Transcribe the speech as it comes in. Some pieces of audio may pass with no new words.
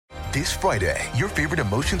This Friday, your favorite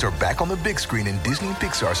emotions are back on the big screen in Disney and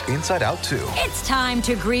Pixar's Inside Out 2. It's time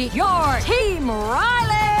to greet your Team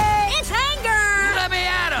Riley. It's anger. Let me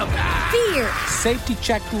at him. Fear. Safety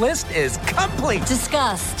checklist is complete.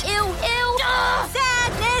 Disgust. Ew.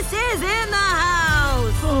 Sadness is in the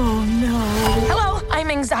house. Oh, no. Hello, I'm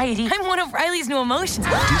anxiety. I'm one of Riley's new emotions.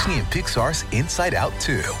 Disney and Pixar's Inside Out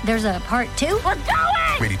 2. There's a part 2? We're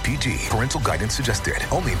going! Rated PG. Parental guidance suggested.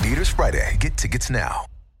 Only in theaters Friday. Get tickets now.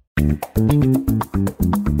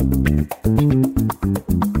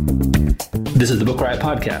 This is the Book Riot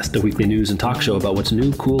Podcast, the weekly news and talk show about what's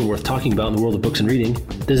new, cool, and worth talking about in the world of books and reading.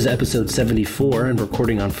 This is episode 74 and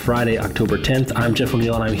recording on Friday, October 10th. I'm Jeff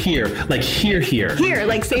O'Neill and I'm here, here. Here,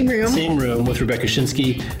 like same room. Same room with Rebecca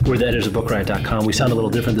Shinsky. We're the editors of BookRiot.com. We sound a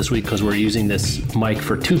little different this week because we're using this mic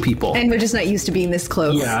for two people. And we're just not used to being this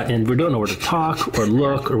close. Yeah, and we don't know where to talk or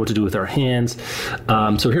look or what to do with our hands.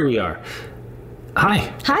 So here we are.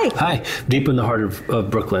 Hi. Deep in the heart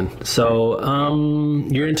of Brooklyn. So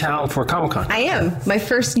you're in town for Comic-Con. I am. My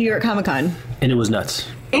first New York Comic-Con. And it was nuts.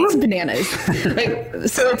 It was bananas.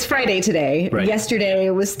 So it's Friday today. Right. Yesterday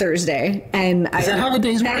was Thursday. And is that how the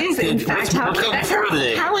days work? That is, in fact, how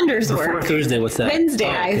calendars work. Before Thursday, what's that?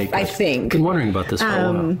 Wednesday, I think. Been wondering about this for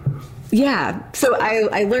a while. Yeah. So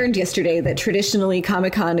I learned yesterday that traditionally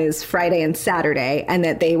Comic-Con is Friday and Saturday, and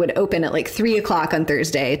that they would open at like 3 o'clock on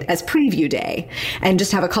Thursday as preview day and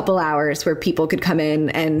just have a couple hours where people could come in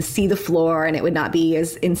and see the floor and it would not be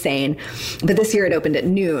as insane. But this year it opened at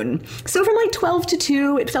noon. So from like 12 to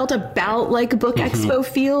 2, it felt about like a book expo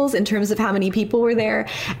feels in terms of how many people were there.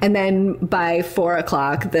 And then by 4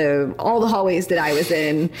 o'clock, all the hallways that I was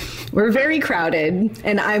in were very crowded,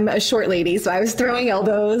 and I'm a short lady, so I was throwing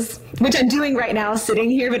elbows, which I'm doing right now, sitting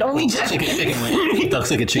here, but only just... Looks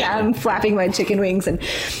like a chicken. Yeah, I'm flapping my chicken wings and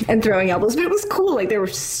throwing elbows. But it was cool. Like, there were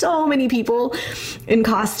so many people in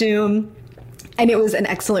costume. And it was an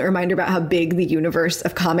excellent reminder about how big the universe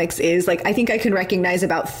of comics is. Like, I think I can recognize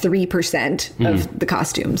about 3% of the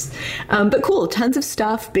costumes. But cool, tons of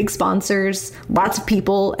stuff, big sponsors, lots of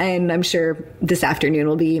people. And I'm sure this afternoon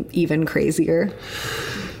will be even crazier.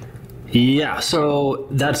 Yeah, so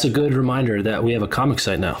that's a good reminder that we have a comic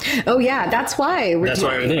site now. Oh, yeah, that's why we're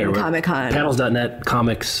there. Comic-Con. Panels.net,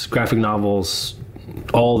 comics, graphic novels,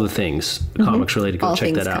 all the things comics related. Go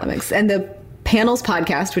check that out. Comics. And the Panels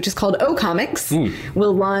podcast, which is called O Comics,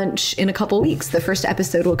 will launch in a couple weeks. The first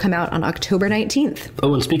episode will come out on October 19th.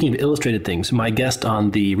 Oh, and speaking of illustrated things, my guest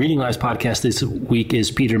on the Reading Lives podcast this week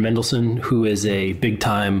is Peter Mendelsohn, who is a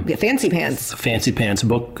big-time... Yeah, Fancy Pants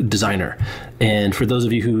book designer. And for those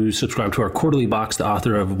of you who subscribe to our quarterly box, the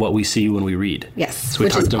author of What We See When We Read. Yes, so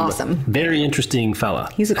which is awesome. Very interesting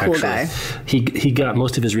fella. He's a cool guy. He got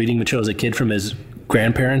most of his reading material as a kid from his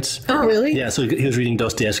grandparents. Oh, really? Yeah, so he was reading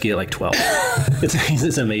Dostoevsky at like 12.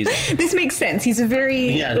 It's amazing. This makes sense. He's a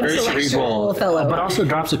very intellectual fellow. But also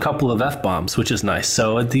drops a couple of F-bombs, which is nice.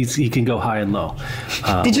 So he can go high and low.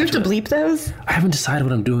 Did you have to bleep those? I haven't decided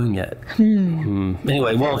what I'm doing yet.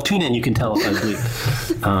 Anyway, well, tune in. You can tell if I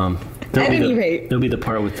bleep. At any rate. There'll be the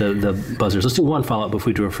part with the buzzers. Let's do one follow-up before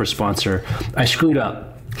we do our first sponsor. I screwed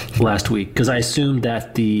up last week because I assumed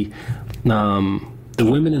that the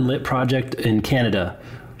Women in Lit project in Canada,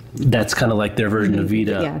 that's kind of like their version of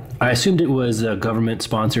VITA. Yeah. I assumed it was government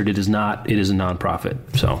sponsored. It is not. It is a nonprofit.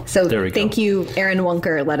 So there we go. Thank you, Aaron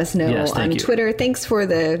Wonker. Let us know on Twitter. Thanks for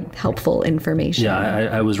the helpful information. Yeah,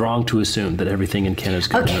 I was wrong to assume that everything in Canada is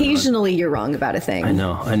government. Occasionally you're wrong about a thing. I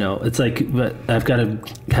know. It's like, but I've got to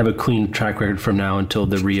have a clean track record from now until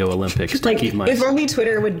the Rio Olympics to keep my... If only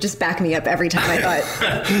Twitter would just back me up every time I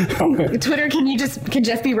thought. Twitter, can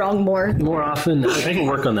Jeff be wrong more? More often. I can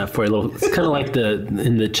work on that for you. It's kind of like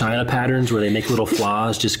in the China patterns where they make little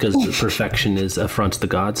flaws just because perfection affronts the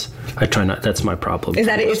gods. I try not. That's my problem. Is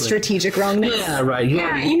that it's strategic wrongness? Yeah, right.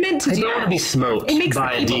 Yeah, you meant to do that. I don't want to be smoked by a deity.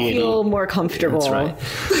 It makes people feel more comfortable. That's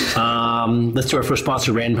right. Let's do our first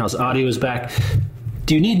sponsor. Random House Audio is back.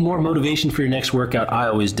 Do you need more motivation for your next workout? I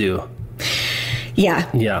always do. Yeah.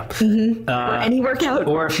 Mm-hmm. Or any workout.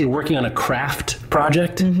 Or if you're working on a craft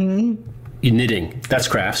project, you're knitting. That's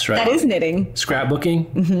crafts, right? That is knitting.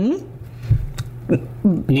 Scrapbooking.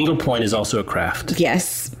 Needlepoint is also a craft.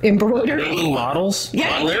 Yes. Embroidery. Making models. Yeah.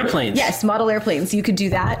 Model airplanes. Yes, model airplanes. You could do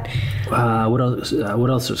that. What else? What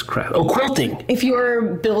else is craft? Oh, quilting. If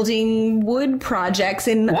you're building wood projects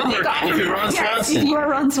in... If you're Ron Swanson. If you are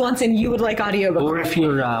Ron Swanson, you would like audiobook. Or if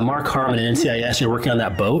you're Mark Harmon in NCIS, you're working on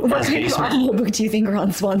that boat. What kind of audiobook do you think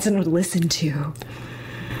Ron Swanson would listen to?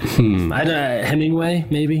 Hemingway,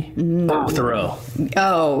 maybe? Oh, Thoreau.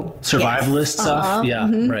 Oh. Survivalist stuff? Yeah,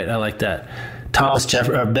 right. I like that.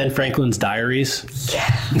 Ben Franklin's diaries.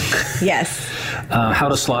 Yeah. Yes. How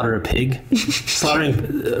to Slaughter a Pig.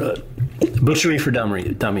 Butchery for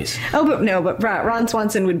Dummies. Oh, but Ron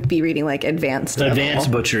Swanson would be reading like advanced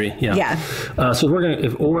butchery. Yeah. Yeah. So we're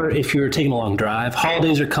gonna, if you're taking a long drive,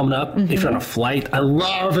 holidays are coming up. If you're on a flight, I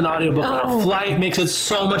love an audiobook on a flight. Makes it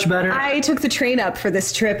so much better. I took the train up for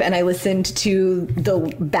this trip and I listened to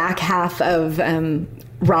the back half of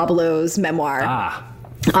Rob Lowe's memoir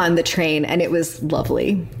on the train, and it was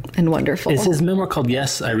lovely and wonderful. Is his memoir called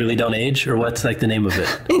Yes, I Really Don't Age, or what's like the name of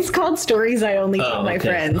it? It's called Stories I Only Tell My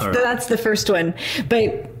Friends. Right. That's the first one.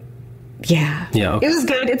 But yeah. Okay. It was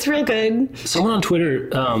good. It's real good. Someone on Twitter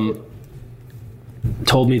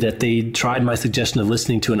told me that they tried my suggestion of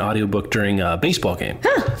listening to an audiobook during a baseball game,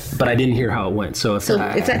 but I didn't hear how it went. So if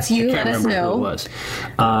that's you, let us know. Who it was.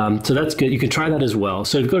 So that's good. You can try that as well.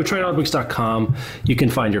 So go to tryaudiobooks.com. You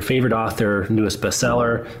can find your favorite author, newest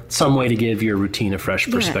bestseller, some way to give your routine a fresh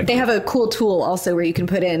perspective. They have a cool tool also where you can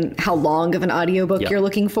put in how long of an audiobook you're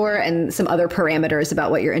looking for and some other parameters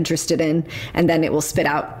about what you're interested in, and then it will spit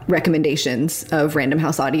out recommendations of Random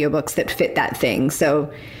House audiobooks that fit that thing.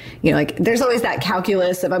 So like there's always that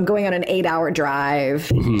calculus of I'm going on an 8-hour drive.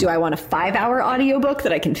 Do I want a 5-hour audiobook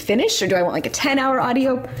that I can finish, or do I want like a 10-hour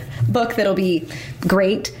audiobook that'll be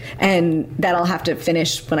great and that I'll have to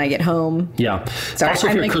finish when I get home? Yeah. Sorry, also,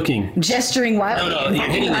 if I'm you're like cooking. Gesturing wildly. No,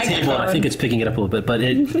 you're hitting the table, and I think it's picking it up a little bit. But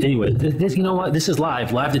anyway, this, you know what? This is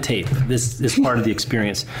live to tape. This is part of the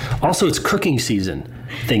experience. Also, it's cooking season.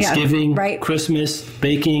 Thanksgiving, Christmas,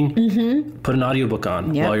 baking. Put an audiobook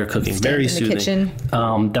on while you're cooking. Very soothing. Kitchen.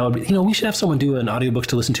 That would be, we should have someone do an audiobook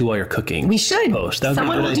to listen to while you're cooking. We should. Post. That would be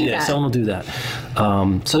a good idea. Someone will do that.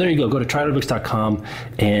 So there you go. Go to tryaudiobooks.com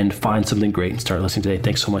and find something great and start listening today.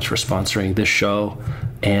 Thanks so much for sponsoring this show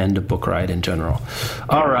and Book Riot in general.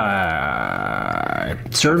 All right.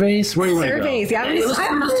 Surveys? Where do you want to go? Surveys, yeah.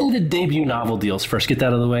 Let's do the debut novel deals first. Get that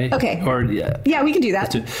out of the way. Okay. Yeah, we can do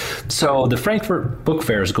that. So the Frankfurt Book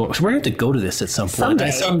Fair is going. So we're going to have to go to this at some point.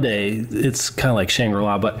 Someday. It's kind of like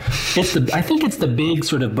Shangri-La, but I think it's the big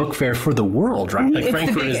sort of book fair for the world, right? Like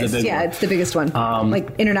Frankfurt is the big one. Yeah, it's the biggest one.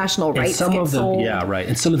 Like international rights get sold. Yeah, right.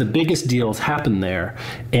 And some of the biggest deals happen there.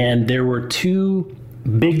 And there were 2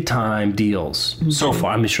 big-time deals so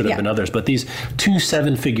far. I'm sure there have been others, but these 2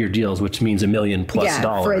 7-figure deals, which means $1 million+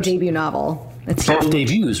 for a debut novel. Both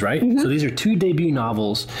debuts, right? So these are 2 debut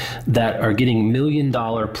novels that are getting $1 million+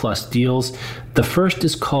 deals. The first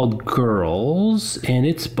is called Girls, and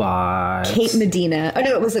it's by Kate Medina. Oh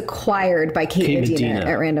no, it was acquired by Kate Medina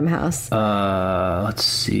at Random House. Let's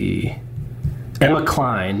see. Emma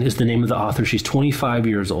Klein is the name of the author. She's 25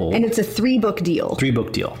 years old. And it's a 3-book deal.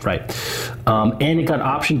 3-book deal, right. And it got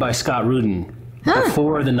optioned by Scott Rudin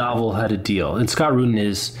before the novel had a deal. And Scott Rudin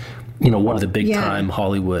is, one of the big-time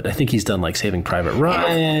Hollywood. I think he's done, like, Saving Private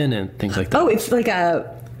Ryan and things like that. Oh, it's like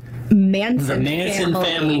a Manson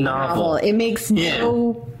family novel. It makes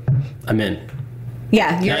no... I'm in.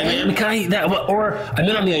 Yeah. I'm in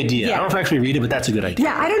on the idea. I don't know if I actually read it, but that's a good idea.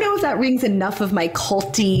 Yeah, I don't know if that rings enough of my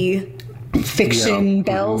culty fiction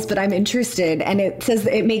bells, but I'm interested. And it says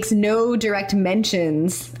that it makes no direct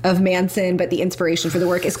mentions of Manson, but the inspiration for the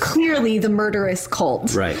work is clearly the murderous cult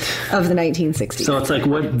of the 1960s. So it's like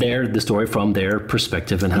the story from their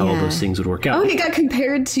perspective and how all those things would work out. Oh, it got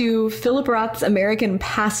compared to Philip Roth's American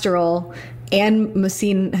Pastoral and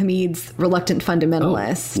Mohsin Hamid's Reluctant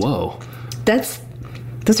Fundamentalist. Oh, whoa.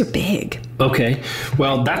 Those are big. Okay.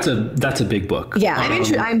 Well, that's a big book. Yeah,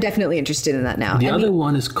 I'm definitely interested in that now. The other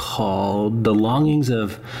one is called The Longings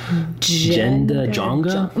of Genda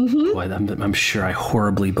Jonga. Boy, I'm sure I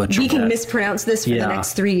horribly butchered that. We can mispronounce this for the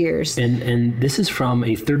next 3 years. And this is from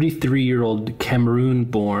a 33-year-old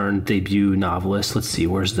Cameroon-born debut novelist. Let's see,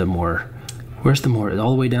 where's the more?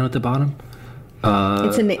 All the way down at the bottom?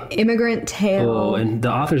 It's an immigrant tale. Oh, and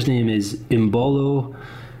the author's name is Imbolo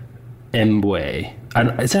Mbwe.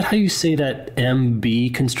 Is that how you say that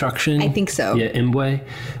MB construction? I think so. Yeah, Mbwe.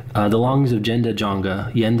 The Longings of Yenda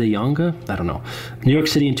Yonga? I don't know. New York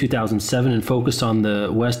City in 2007, and focused on the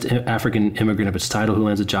West African immigrant of its title who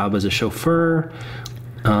lands a job as a chauffeur.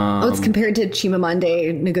 It's compared to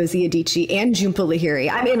Chimamanda Ngozi Adichie and Jhumpa Lahiri.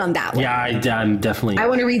 I'm in on that one. Yeah, I'm definitely... I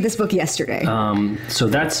want to read this book yesterday. So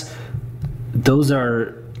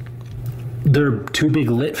they're 2 big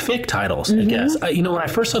lit fic titles, I guess. When I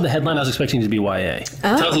first saw the headline, I was expecting it to be YA.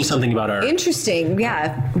 Tells me something about our... Interesting,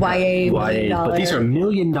 yeah. YA, but these are $1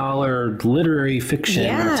 million literary fiction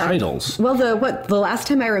titles. Well, the last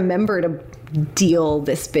time I remembered a deal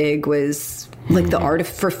this big was like The Art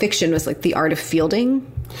of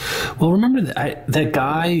Fielding. Well, remember that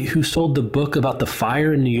guy who sold the book about the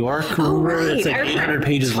fire in New York? Oh, Remember? right. It's like 800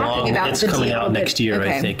 pages long. It's coming out next year,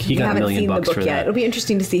 I think. He got $1 million for that. It'll be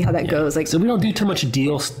interesting to see how that goes. So we don't do too much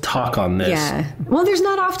deal talk on this. Yeah. Well, there's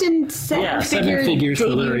not often seven figures for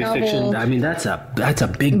literary fiction. I mean, that's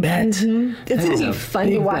a big bet. Mm-hmm. It's going to be fun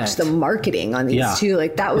to watch the marketing on these too.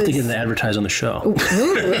 Like that was. To get to advertise on the show. Ooh,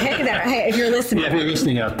 hey, if you're listening. Yeah, if you're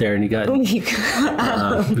listening out there and you got, we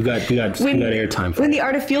got airtime. When The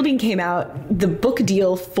Art of Fielding came out, the book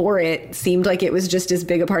deal for it seemed like it was just as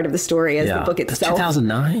big a part of the story as the book itself.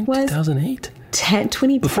 2009, 2008.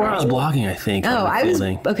 20 before I was blogging, I think. I was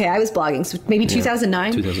blogging, so maybe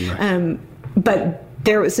 2009. 2009. But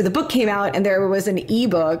so the book came out, and there was an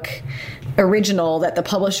ebook original that the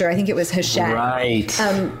publisher, I think it was Hachette,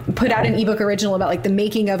 put out an ebook original about like the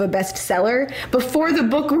making of a bestseller before the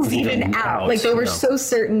book was even out. Like they were so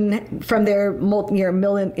certain from their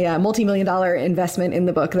multi-million dollar investment in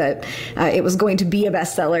the book that it was going to be a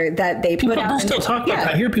bestseller that they put out. Still talk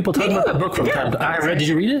about. I hear people talk about that book from time to time. Did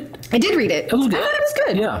you read it? I did read it. It was good. I thought it was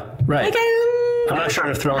good. Yeah, right. Like I'm not sure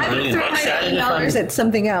to throw $1 million at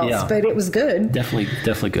something else, but it was good.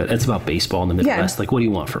 Definitely good. It's about baseball in the Midwest. Like, what do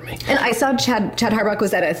you want from me? And I saw Chad Harbach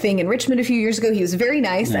was at a thing in Richmond a few years ago. He was very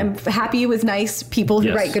nice. I'm happy with nice people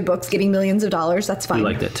who write good books getting millions of dollars. That's fine. We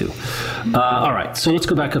like that too. All right, so let's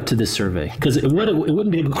go back up to this survey because it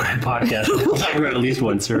wouldn't be a great podcast if we talk about at least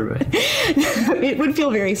one survey. It would feel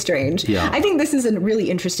very strange. Yeah. I think this is a really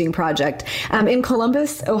interesting project. In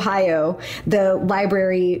Columbus, Ohio, the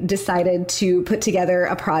library decided to put together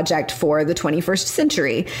a project for the 21st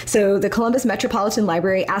century. So the Columbus Metropolitan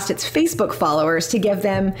Library asked its Facebook followers to give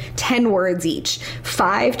them 10 words each,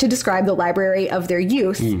 5 to describe the library of their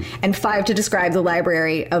youth and 5 to describe the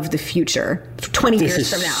library of the future, 20 years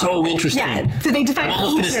from now. This is so interesting. Yeah. So they defined future.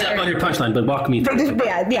 I'm going to step on your punchline, but walk me through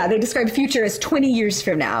it. They described future as 20 years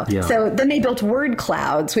from now. Yeah. So then they built word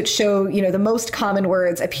clouds, which show, the most common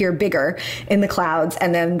words appear bigger in the clouds,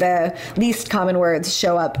 and then the least common words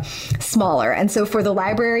show up smaller. And so for the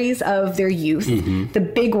libraries of their youth, the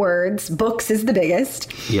big words, books is the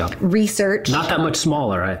biggest. Yeah. Research. Not that much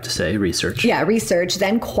smaller, I have to say, research. Yeah, research,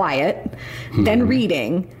 then quiet, then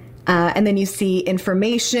reading. And then you see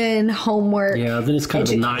information, homework. Yeah, then it's kind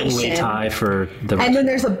education. of a 9-way tie for the. And then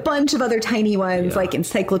there's a bunch of other tiny ones like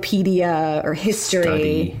encyclopedia or history.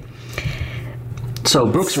 Study. So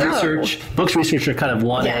books research are kind of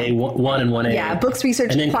 1A, 1 and 1A. Yeah, books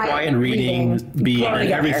research, and then quiet reading B, and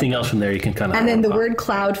then everything else from there you can kind of. And then the word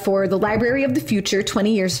cloud for the library of the future,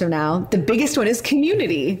 20 years from now. The biggest one is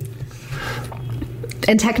community.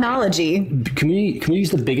 And technology. Community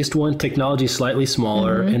is the biggest one. Technology is slightly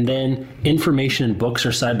smaller, and then information and books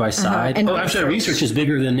are side by side. And actually, research is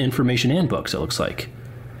bigger than information and books. It looks like.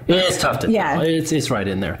 It's tough to tell. It's right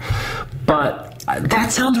in there, but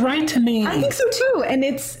that sounds right to me. I think so too, and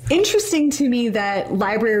it's interesting to me that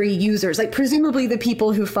library users, like presumably the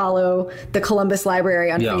people who follow the Columbus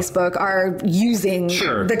Library on Facebook, are using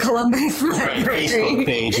the Columbus Library Facebook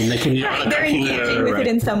page, and they can they're engaging with it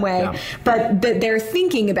in some way, but they're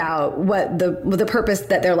thinking about what the purpose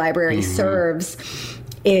that their library serves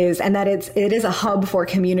is, and that it is a hub for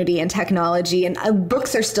community and technology, and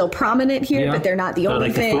books are still prominent here, but they're not the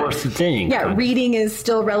only thing. The fourth thing. Yeah, reading is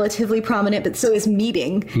still relatively prominent, but so is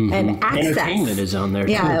meeting and access. Entertainment is on there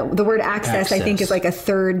too. The word access, I think, is like a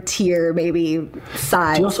third tier, maybe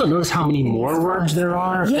size. Do you also notice how many more words there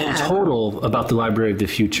are in total about the Library of the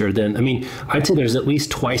Future? I'd say there's at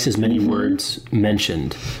least twice as many words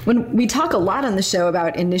mentioned. When we talk a lot on the show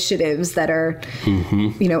about initiatives that are,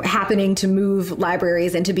 happening to move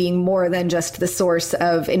libraries into being more than just the source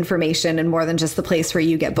of information and more than just the place where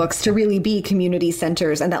you get books, to really be community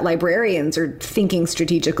centers, and that librarians are thinking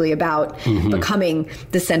strategically about becoming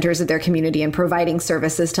the centers of their community and providing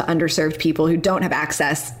services to underserved people who don't have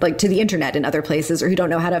access like to the internet in other places, or who don't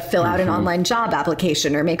know how to fill out an online job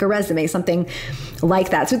application or make a resume, something like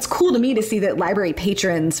that. So it's cool to me to see that library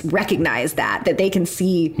patrons recognize that they can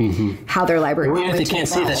see how their library. Well, if they can't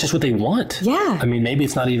see it, that's just what they want. Yeah. I mean, maybe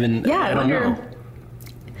it's not even. I don't know.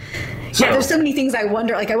 There's so many things I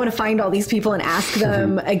wonder. Like, I want to find all these people and ask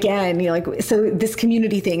them again. So this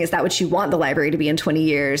community thing, is that what you want the library to be in 20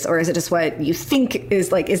 years, or is it just what you think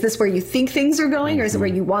is like? Is this where you think things are going, or is it where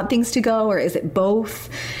you want things to go, or is it both?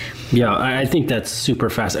 Yeah, I think that's super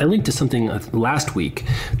fast. I linked to something last week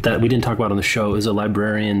that we didn't talk about on the show. Is a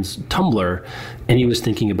librarian's Tumblr, and he was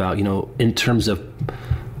thinking about in terms of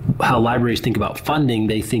how libraries think about funding,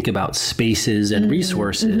 they think about spaces and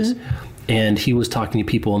resources. And he was talking to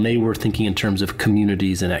people, and they were thinking in terms of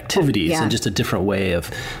communities and activities, and just a different way of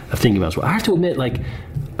thinking about it. I have to admit,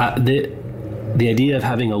 the idea of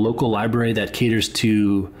having a local library that caters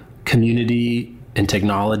to community and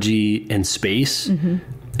technology and space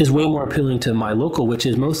is way more appealing to my local, which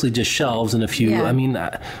is mostly just shelves and a few. Yeah. I mean,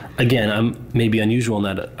 again, I'm maybe unusual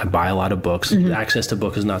in that I buy a lot of books. Access to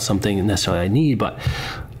books is not something necessarily I need, but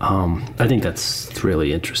I think that's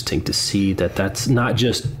really interesting to see that that's not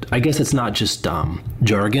just, I guess it's not just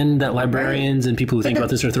jargon that librarians and people who think about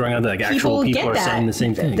this are throwing out, like actual people are saying the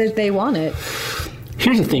same thing. That they want it.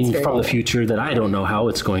 Here's the thing from the future that I don't know how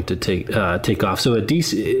it's going to take off. So at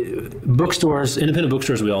DC bookstores, independent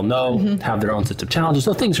bookstores, we all know, have their own sets of challenges.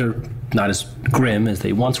 So things are not as grim as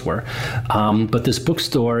they once were. But this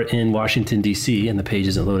bookstore in Washington, D.C., and the page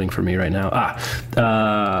isn't loading for me right now.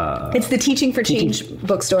 It's the Teaching for Change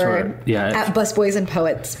bookstore at Busboys and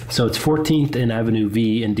Poets. So it's 14th and Avenue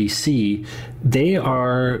V in D.C. They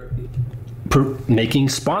are making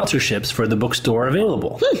sponsorships for the bookstore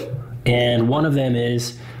available. And one of them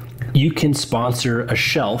is you can sponsor a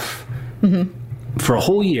shelf for a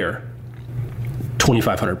whole year,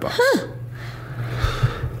 $2,500.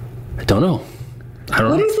 I don't know.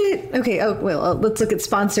 What is it? Okay. Oh, well, let's look at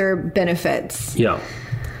sponsor benefits. Yeah.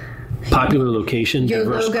 Popular location, your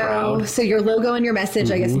diverse logo. crowd. So your logo and your message,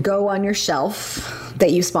 I guess, go on your shelf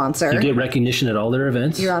that you sponsor. You get recognition at all their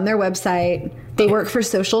events. You're on their website. They work for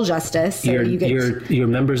social justice. So your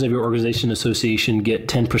members of your organization association get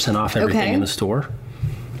 10% off everything in the store.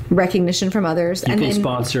 Recognition from others. You can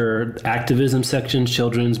sponsor activism sections,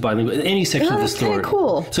 children's, bilingual, any section of the store. That's kind of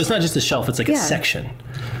cool. So it's not just a shelf, it's like a section.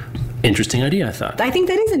 Interesting idea, I thought. I think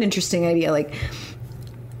that is an interesting idea. Like,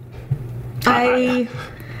 I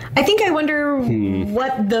think I wonder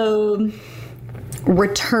what the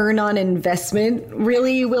return on investment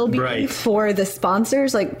really will be for the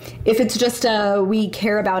sponsors. Like, if it's just we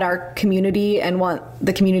care about our community and want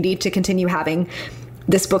the community to continue having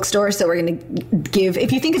this bookstore, so we're going to give,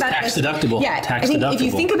 if you think about tax deductible. Yeah, tax I think deductible. If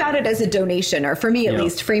you think about it as a donation, or for me at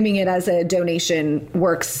least, framing it as a donation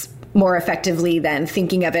works more effectively than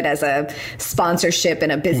thinking of it as a sponsorship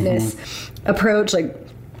and a business approach. Like,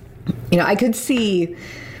 I could see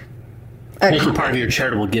make it part of your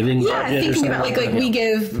charitable giving budget. Thinking about like we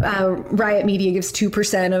give Riot Media gives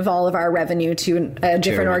 2% of all of our revenue to a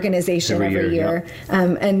different organization every year.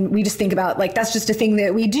 And we just think about like that's just a thing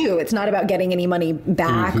that we do. It's not about getting any money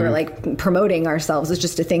back or like promoting ourselves. It's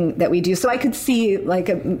just a thing that we do. So I could see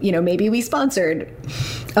like maybe we sponsored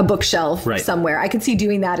a bookshelf somewhere. I could see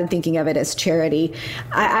doing that and thinking of it as charity.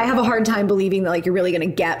 I have a hard time believing that like you're really going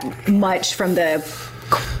to get much from the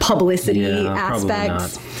publicity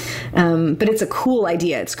aspects. But it's a cool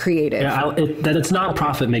idea. It's creative. Yeah, that it's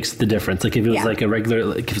nonprofit makes the difference. Like if it was like a regular,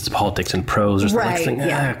 like if it's politics and prose or something,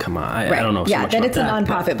 come on. I don't know so much that about it's a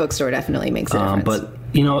nonprofit bookstore definitely makes a difference. But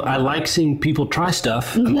I like seeing people try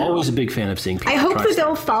stuff. I'm always a big fan of seeing people I hope that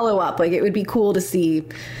they'll follow up. Like it would be cool to see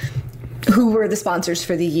who were the sponsors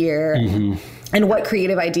for the year. And what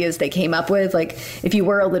creative ideas they came up with. Like if you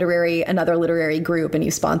were another literary group and you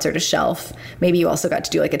sponsored a shelf, maybe you also got to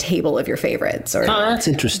do like a table of your favorites or that's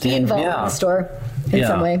interesting. Be involved in the store in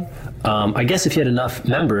some way. I guess if you had enough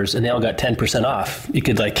members and they all got 10% off, you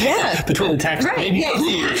could between the tax maybe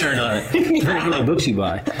return on it. Depending on how many books you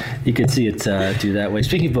buy, you could see it do that way.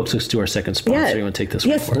 Speaking of books, let's do our second sponsor. You want to take this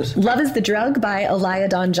one for us? Love is the Drug by Elia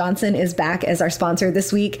Dawn Johnson is back as our sponsor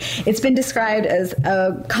this week. It's been described as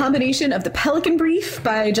a combination of the Pelican Brief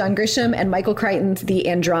by John Grisham and Michael Crichton's The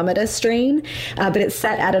Andromeda Strain, but it's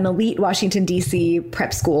set at an elite Washington, D.C.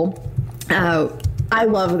 prep school. I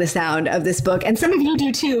love the sound of this book, and some of you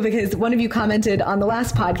do too, because one of you commented on the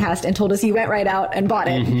last podcast and told us you went right out and bought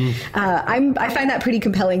it. I find that pretty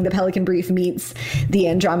compelling. The Pelican Brief meets the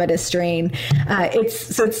Andromeda Strain.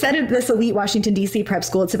 It's set at this elite Washington D.C. prep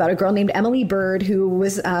school. It's about a girl named Emily Bird who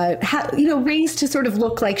was raised to sort of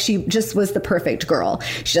look like she just was the perfect girl.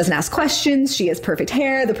 She doesn't ask questions. She has perfect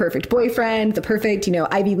hair, the perfect boyfriend, the perfect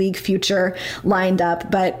Ivy League future lined up,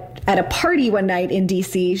 but at a party one night in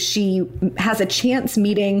D.C., she has a chance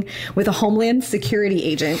meeting with a Homeland Security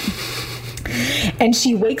agent. And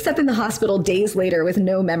she wakes up in the hospital days later with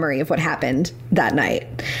no memory of what happened that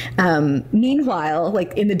night. Meanwhile,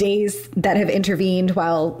 like in the days that have intervened,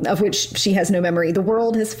 of which she has no memory, the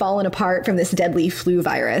world has fallen apart from this deadly flu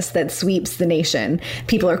virus that sweeps the nation.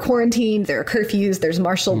 People are quarantined, there are curfews, there's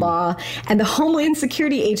martial law, and the Homeland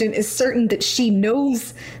Security agent is certain that she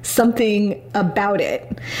knows something about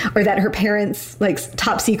it, or that her parents'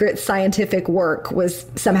 top secret scientific work was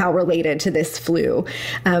somehow related to this flu.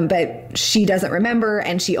 But she doesn't remember,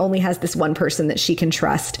 and she only has this one person that she can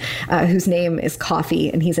trust, whose name is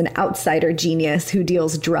Coffee, and he's an outsider genius who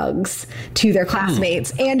deals drugs to their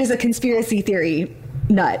classmates and is a conspiracy theory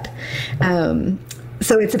nut.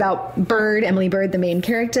 So it's about Bird, Emily Bird, the main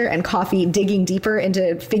character, and Coffee digging deeper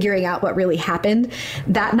into figuring out what really happened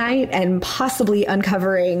that night and possibly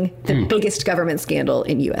uncovering the biggest government scandal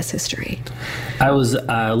in U.S. history.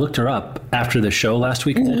 I looked her up after the show last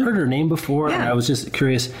week. I'd heard her name before, and I was just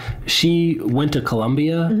curious. She went to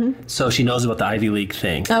Columbia, so she knows about the Ivy League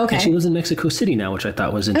thing. Oh, okay. And she lives in Mexico City now, which I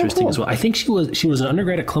thought was interesting as well. I think she was an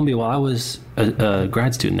undergrad at Columbia while I was a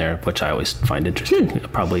grad student there, which I always find interesting. I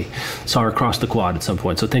probably saw her across the quad at some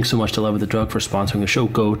point. So thanks so much to Love of the Drug for sponsoring the show.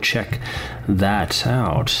 Go check that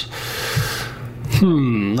out.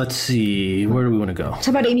 Let's see. Where do we want to go? Talk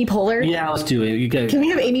about Amy Poehler. Yeah, let's do it. Can we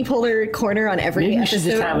have Amy Poehler corner on every Maybe we episode?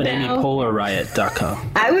 should just have an now?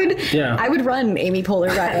 amypoehlerriot.com. I would run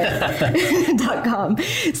amypoehlerriot.com.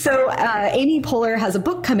 So Amy Poehler has a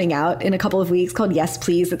book coming out in a couple of weeks called Yes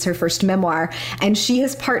Please. It's her first memoir, and she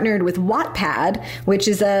has partnered with Wattpad, which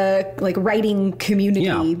is a writing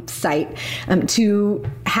community site, to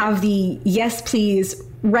have the Yes Please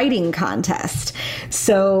writing contest.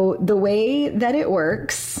 So the way that it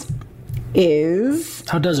works is...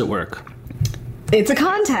 How does it work? It's a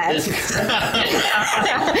contest.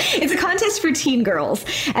 It's a contest for teen girls.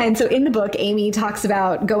 And so in the book, Amy talks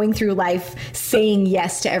about going through life saying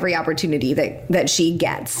yes to every opportunity that she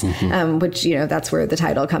gets, which, that's where the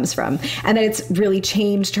title comes from. And that it's really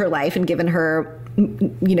changed her life and given her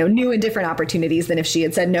new and different opportunities than if she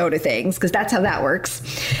had said no to things, because that's how that works.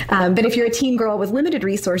 But if you're a teen girl with limited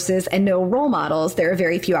resources and no role models, there are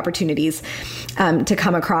very few opportunities to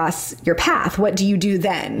come across your path. What do you do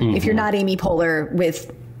then if you're not Amy Poehler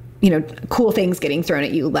with cool things getting thrown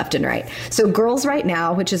at you left and right? So Girls Right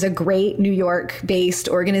Now, which is a great New York-based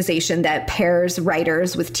organization that pairs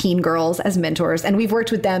writers with teen girls as mentors, and we've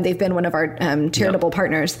worked with them. They've been one of our charitable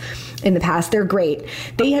partners in the past. They're great.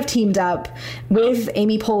 They have teamed up with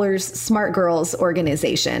Amy Poehler's Smart Girls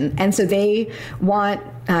organization, and so they want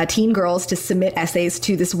teen girls to submit essays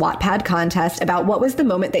to this Wattpad contest about what was the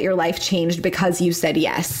moment that your life changed because you said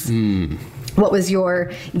yes. What was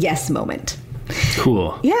your yes moment?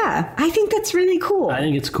 Cool. Yeah, I think that's really cool. I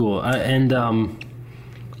think it's cool. I haven't.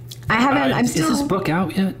 I'm still. Is this book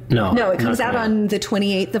out yet? No. No, it comes out on the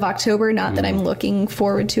 28th of October. Not that I'm looking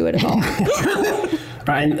forward to it at all.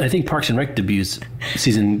 Right. I think Parks and Rec debuts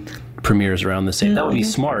season premieres around the same. That would be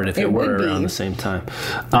smart if it were around the same time.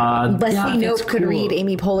 Leslie Knope could read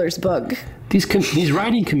Amy Poehler's book. These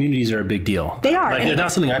writing communities are a big deal. They are. They're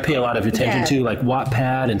not something I pay a lot of attention to, like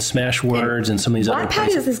Wattpad and Smashwords and some of these other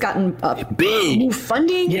places. Wattpad has gotten big new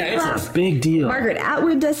funding. Yeah, it's a big deal. Margaret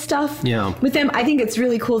Atwood does stuff with them. I think it's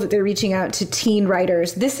really cool that they're reaching out to teen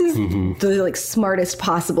writers. This is the smartest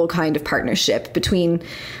possible kind of partnership between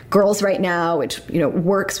Girls Right Now, which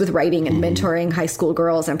works with writing and mentoring high school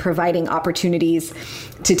girls and providing opportunities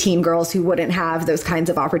to teen girls who wouldn't have those kinds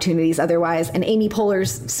of opportunities otherwise. And Amy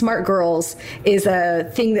Poehler's Smart Girls is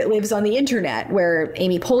a thing that lives on the internet, where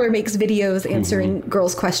Amy Poehler makes videos answering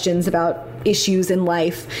girls' questions about issues in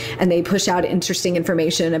life, and they push out interesting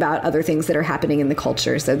information about other things that are happening in the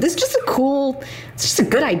culture. So this is just it's just a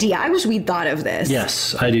good idea. I wish we'd thought of this.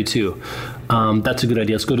 Yes, I do too. That's a good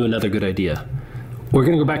idea. Let's go to another good idea. We're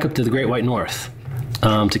going to go back up to the Great White North,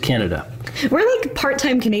 to Canada. We're like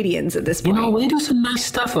part-time Canadians at this point. They do some nice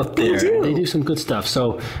stuff up there. They do some good stuff.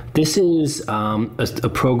 So this is a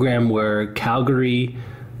program where Calgary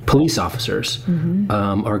police officers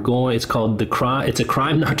are going. It's called It's a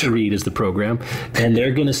Crime Not to Read is the program, and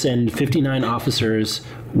they're going to send 59 officers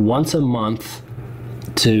once a month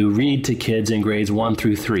to read to kids in grades 1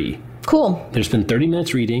 through 3. Cool. There's been 30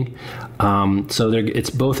 minutes reading, so it's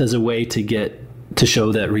both as a way to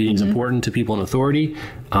show that reading is important to people in authority,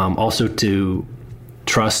 also to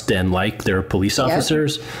trust and like their police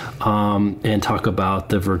officers, and talk about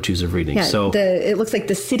the virtues of reading. Yeah, so it looks like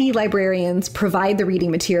the city librarians provide the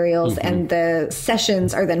reading materials, and the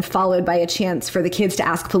sessions are then followed by a chance for the kids to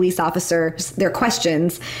ask police officers their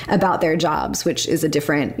questions about their jobs, which is a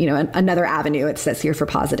different, another avenue, it says here, for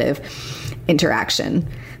positive interaction.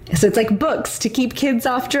 So it's like books to keep kids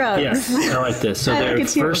off drugs. Yes, I like this. So they're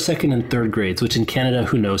first, second, and third grades, which in Canada,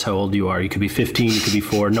 who knows how old you are? You could be 15, you could be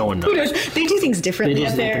 4, no one knows. They do things differently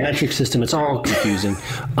up there. The metric system, it's all confusing.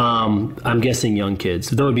 I'm guessing young kids.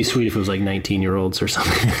 That would be sweet if it was like 19-year-olds or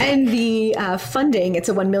something. And the funding, it's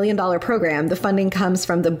a $1 million program. The funding comes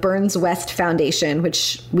from the Burns West Foundation,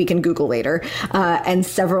 which we can Google later, and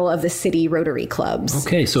several of the city Rotary clubs.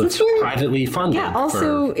 Okay, so it's privately funded. Yeah,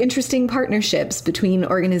 also interesting partnerships between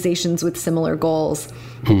organizations organizations with similar goals.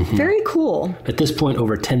 Very cool. At this point,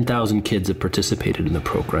 over 10,000 kids have participated in the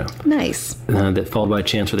program. Nice. That followed by a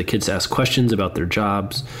chance for the kids to ask questions about their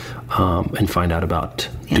jobs and find out about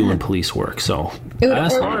doing police work. So It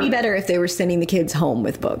would be better if they were sending the kids home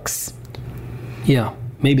with books. Yeah,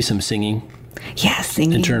 maybe some singing, Yeah,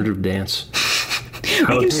 singing. alternative dance.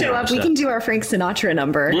 We can show up. We can do our Frank Sinatra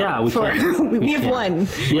number. Yeah, we can. We have one.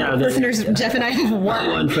 Yeah, listeners, Jeff and I have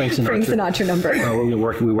one Frank Sinatra number.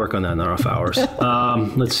 We work on that in our off hours.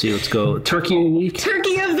 Let's see. Let's go. Turkey of the week.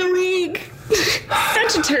 Turkey of the week.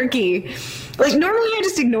 Such a turkey. Like, normally I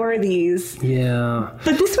just ignore these. Yeah.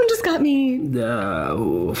 But this one just got me.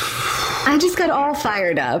 I just got all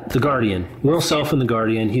fired up. The Guardian. Will Self in The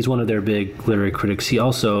Guardian. He's one of their big literary critics. He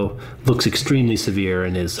also looks extremely severe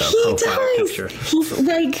in his profile picture.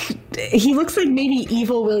 He looks like maybe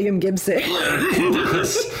evil William Gibson.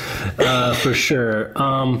 For sure.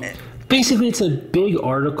 Basically, it's a big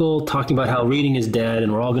article talking about how reading is dead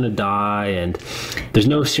and we're all going to die and there's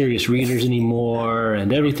no serious readers anymore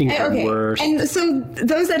and everything's worse. And so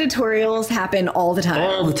those editorials happen all the time.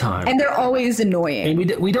 All the time. And they're always annoying.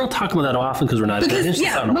 And we don't talk about that often because we're not...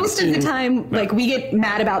 most of the time, like, we get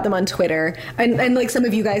mad about them on Twitter. And like, some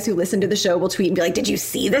of you guys who listen to the show will tweet and be like, did you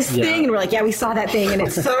see this thing? And we're like, yeah, we saw that thing. And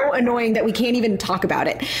it's so annoying that we can't even talk about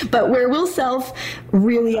it. But where Will Self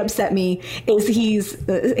really upset me is he's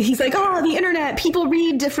like, oh, the internet, people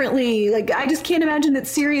read differently. Like, I just can't imagine that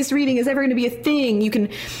serious reading is ever going to be a thing. You can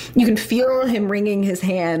feel him wringing his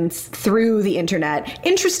hands through the internet.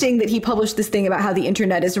 Interesting that he published this thing about how the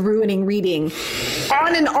internet is ruining reading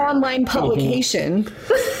on an online publication.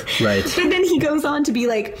 Right. And then he goes on to be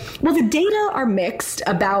like, well, the data are mixed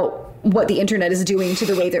about what the internet is doing to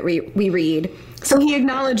the way that we read. So he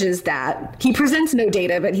acknowledges that. He presents no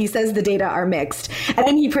data, but he says the data are mixed. And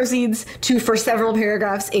then he proceeds to, for several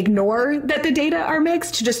paragraphs, ignore that the data are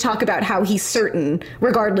mixed, to just talk about how he's certain,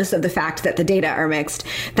 regardless of the fact that the data are mixed,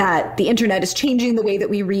 that the internet is changing the way that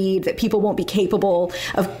we read, that people won't be capable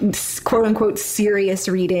of quote unquote serious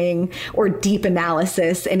reading or deep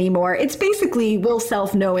analysis anymore. It's basically Will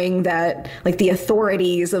Self knowing that, like, the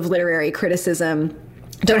authorities of literary criticism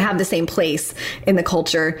don't have the same place in the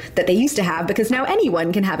culture that they used to have, because now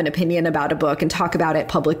anyone can have an opinion about a book and talk about it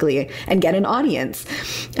publicly and get an audience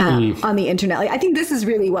on the internet. Like, I think this is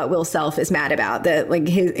really what Will Self is mad about, that like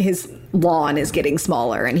his lawn is getting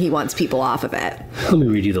smaller and he wants people off of it. Let me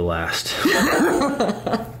read you the last.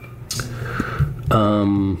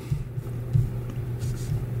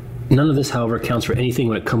 None of this, however, counts for anything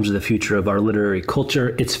when it comes to the future of our literary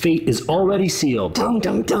culture. Its fate is already sealed, and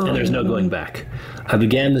there's no going back. I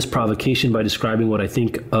began this provocation by describing what I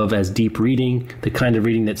think of as deep reading, the kind of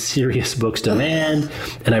reading that serious books demand,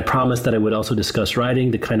 and I promised that I would also discuss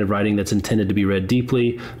writing, the kind of writing that's intended to be read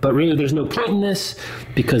deeply. But really, there's no point in this,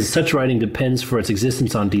 because such writing depends for its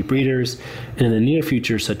existence on deep readers, and in the near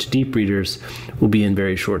future, such deep readers will be in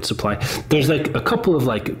very short supply. There's like a couple of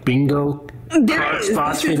like bingo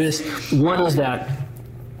spots for this. One is that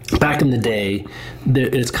back in the day,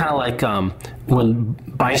 it's kind of like when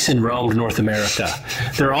bison roamed North America.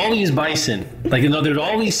 There are all these bison. Like, you know, there's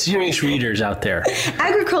all these serious readers out there.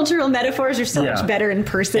 Agricultural metaphors are so much better in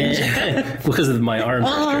person. Because of my arm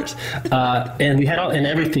gestures. And we had and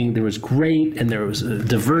everything. There was great, and there was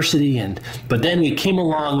diversity. But then we came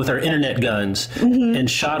along with our internet guns and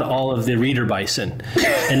shot all of the reader bison.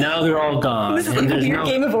 And now they're all gone. This is like a weird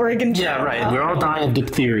Game of Oregon. Yeah, right. We're all dying of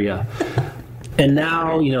diphtheria. And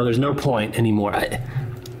now, you know, there's no point anymore.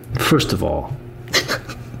 First of all,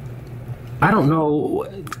 I don't know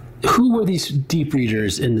who were these deep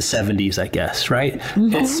readers in the 70s, I guess, right?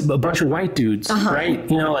 It's a bunch of white dudes, right?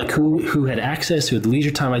 You know, like who had access, who had leisure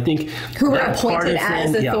time. I think who were appointed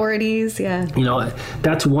as authorities, You know,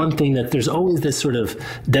 that's one thing, that there's always this sort of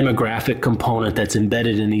demographic component that's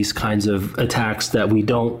embedded in these kinds of attacks that we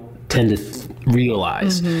don't tend to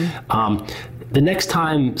realize. The next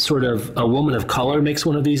time sort of a woman of color makes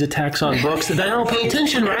one of these attacks on books, they don't pay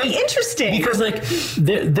attention, right? Interesting. Because like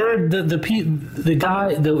the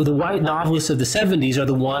white novelists of the 70s are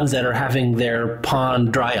the ones that are having their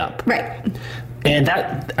pond dry up. Right. And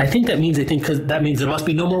I think that means because that means there must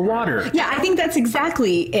be no more water. Yeah, I think that's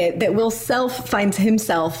exactly it. That Will Self finds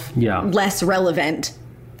himself less relevant.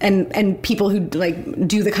 And people who like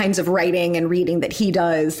do the kinds of writing and reading that he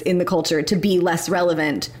does in the culture to be less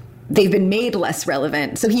relevant they've been made less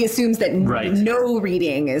relevant. So he assumes that Right. no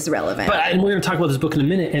reading is relevant. And we're going to talk about this book in a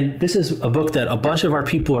minute. And this is a book that a bunch of our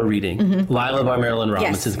people are reading. Lila by Marilyn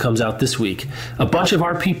Robinson comes out this week. A bunch of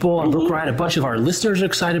our people on Book Riot, a bunch of our listeners are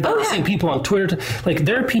excited about it. Seeing people on Twitter. Like,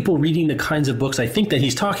 there are people reading the kinds of books I think that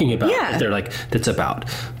he's talking about. Yeah. They're like, that's about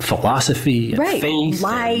philosophy and faith,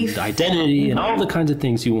 life, and identity, and all the kinds of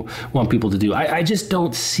things you want people to do. I just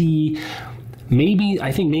don't see.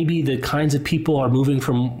 I think maybe the kinds of people are moving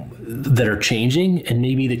from that are changing, and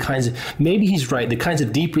maybe he's right. The kinds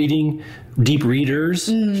of deep readers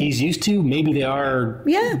he's used to, maybe they are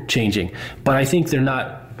changing. But I think they're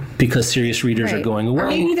not, because serious readers are going away. Or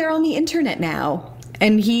maybe they're on the internet now,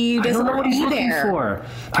 and he doesn't want to be there.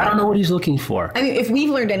 I don't know what he's looking for. I mean, if we've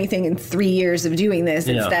learned anything in 3 years of doing this,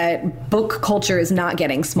 it's that book culture is not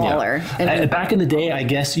getting smaller. And back in the day, I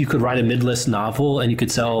guess you could write a mid-list novel and you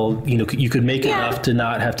could sell, you could make enough to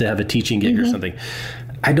not have to have a teaching gig or something.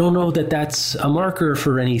 I don't know that that's a marker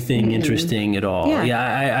for anything interesting at all.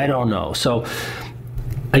 I don't know. So,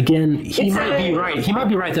 again, he might be right. He might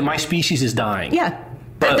be right that my species is dying. Yeah.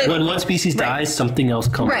 But when one species dies, something else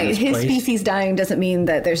comes in its his place. species dying doesn't mean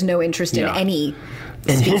that there's no interest in any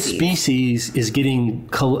and species. his species is getting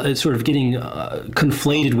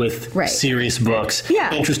conflated with serious books,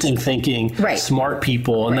 interesting thinking, smart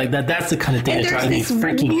people, and like that's the kind of thing that drives me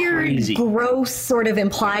freaking weird, crazy. Gross sort of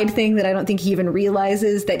implied thing that I don't think he even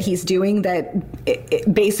realizes that he's doing, that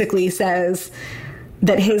it basically says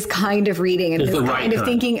that his kind of reading and his kind of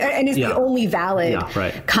thinking and is the only valid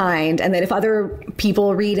kind, and that if other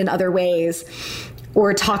people read in other ways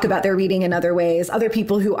or talk about their reading in other ways, other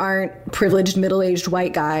people who aren't privileged middle-aged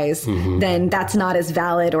white guys, then that's not as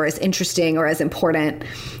valid or as interesting or as important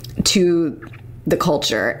to the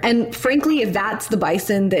culture. And frankly, if that's the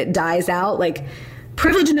bison that dies out, like,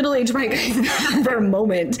 privileged middle-aged white guys have their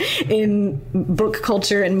moment in book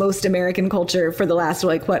culture and most American culture for the last,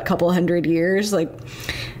 couple hundred years. Like,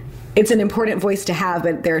 it's an important voice to have,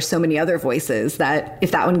 but there are so many other voices that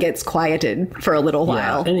if that one gets quieted for a little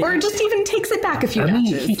while, or just even takes it back a few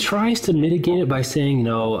notches. He tries to mitigate it by saying,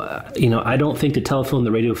 I don't think the telephone,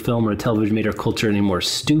 the radio, film, or television made our culture any more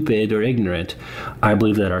stupid or ignorant. I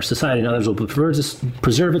believe that our society and others will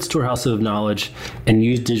preserve its storehouse of knowledge and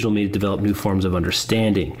use digital media to develop new forms of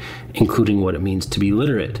understanding, including what it means to be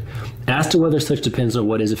literate. As to whether such depends on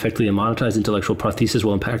what is effectively a monetized intellectual prosthesis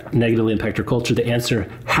will negatively impact our culture, the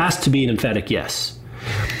answer has to be an emphatic yes.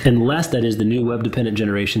 Unless, that is, the new web-dependent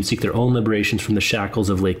generation seek their own liberations from the shackles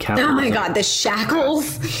of late capitalism. Oh my God, the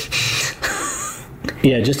shackles!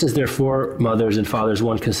 Yeah, just as their foremothers and fathers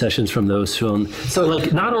won concessions from those who own. So,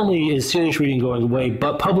 not only is serious reading going away,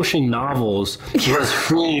 but publishing novels was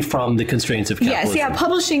free from the constraints of capitalism. Yes,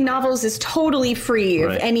 publishing novels is totally free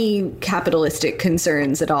of any capitalistic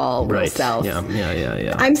concerns at all. Right. Self.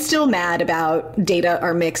 Yeah. I'm still mad about data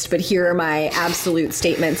are mixed, but here are my absolute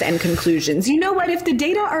statements and conclusions. You know what? If the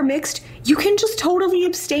data are mixed, you can just totally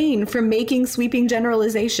abstain from making sweeping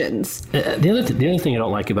generalizations. The other thing I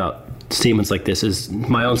don't like about statements like this is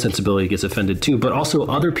my own sensibility gets offended too, but also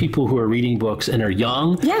other people who are reading books and are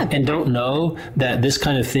young and don't know that this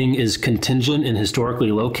kind of thing is contingent and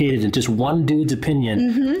historically located in just one dude's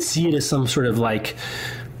opinion, see it as some sort of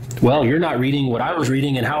well, you're not reading what I was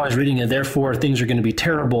reading and how I was reading it, therefore things are going to be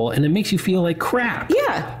terrible, and it makes you feel like crap.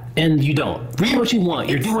 Yeah. And you don't. Read what you want.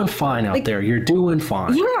 You're doing fine out there. You're doing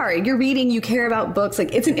fine. You are. You're reading. You care about books.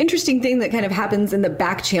 It's an interesting thing that kind of happens in the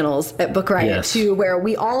back channels at Book Riot, too, where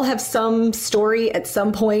we all have some story at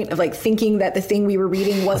some point of, thinking that the thing we were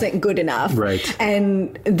reading wasn't good enough. Right.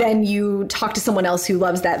 And then you talk to someone else who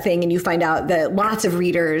loves that thing, and you find out that lots of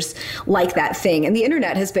readers like that thing. And the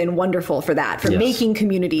internet has been wonderful for that, for making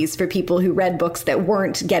communities for people who read books that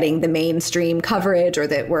weren't getting the mainstream coverage or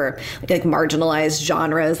that were marginalized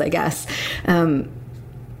genres, I guess.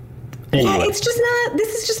 Anyway. This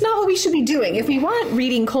is just not what we should be doing. If we want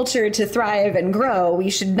reading culture to thrive and grow, we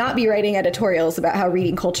should not be writing editorials about how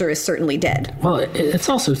reading culture is certainly dead. Well, it's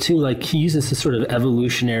also too, he uses this sort of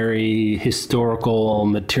evolutionary, historical,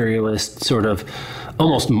 materialist sort of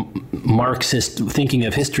almost Marxist thinking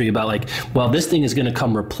of history about this thing is going to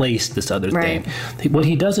come replace this other thing. What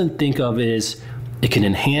he doesn't think of is it can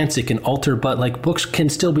enhance, it can alter, but books can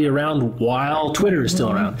still be around while Twitter is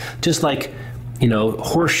still around. Just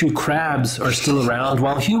horseshoe crabs are still around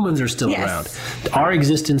while humans are still around. Our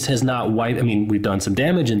existence has not wiped. We've done some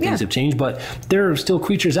damage and things have changed, but there are still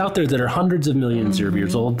creatures out there that are hundreds of millions of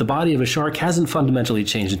years old. The body of a shark hasn't fundamentally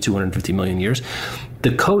changed in 250 million years.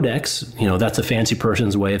 The codex, that's a fancy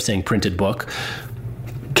person's way of saying printed book,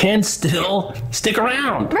 can still stick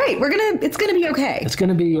around. Right. It's gonna be okay. It's going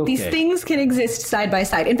to be okay. These things can exist side by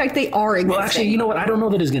side. In fact, they are existing. Well, actually, you know what? I don't know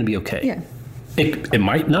that it's going to be okay. Yeah. It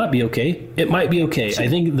might not be okay. It might be okay. I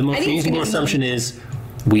think the most reasonable assumption is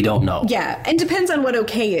we don't know. Yeah, and depends on what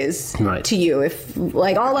okay is to you. If,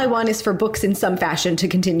 like, all I want is for books in some fashion to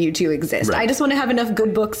continue to exist. Right. I just want to have enough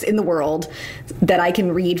good books in the world that I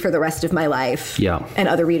can read for the rest of my life. Yeah. And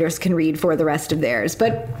other readers can read for the rest of theirs.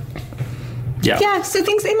 But yeah, so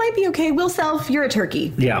things, it might be okay. Will Self, you're a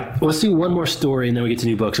turkey. Yeah. Well, let's do one more story and then we get to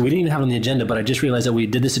new books. We didn't even have it on the agenda, but I just realized that we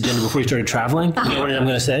did this agenda before we started traveling. You know what I'm going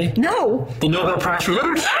to say? No. The Nobel Prize for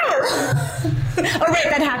Literature. Oh, right,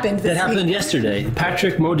 that happened. That happened yesterday.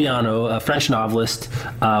 Patrick Modiano, a French novelist,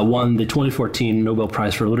 won the 2014 Nobel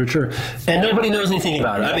Prize for Literature, and nobody knows anything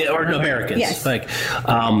about it. I mean, or Americans. Yes. Like,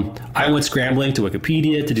 I went scrambling to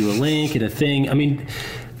Wikipedia to do a link and a thing. I mean,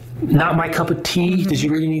 not my cup of tea. Mm-hmm. Did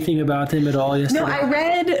you read anything about him at all yesterday? No, I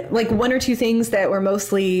read like one or two things that were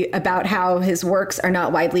mostly about how his works are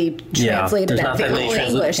not widely translated in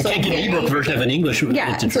English. You can't get an ebook version of an English.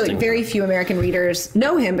 Yeah, so like very few American readers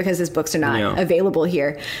know him because his books are not available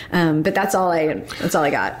here. But that's all I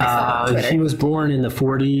got. He was born in the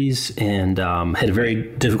 40s and had a very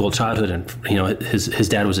difficult childhood. And his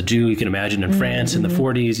dad was a Jew. You can imagine in France in the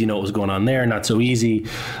 40s. You know what was going on there. Not so easy.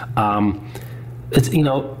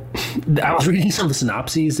 I was reading some of the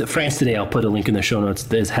synopses. France Today, I'll put a link in the show notes,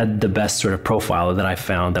 has had the best sort of profile that I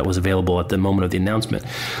found that was available at the moment of the announcement.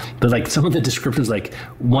 But like some of the descriptions, like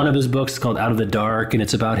one of his books is called Out of the Dark, and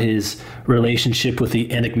it's about his relationship with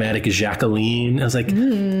the enigmatic Jacqueline. I was like,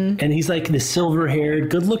 and he's like this silver-haired,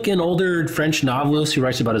 good-looking, older French novelist who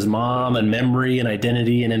writes about his mom and memory and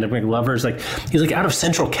identity and enigmatic lovers. Like he's like out of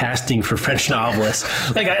central casting for French novelists.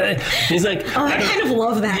 He's like, I kind of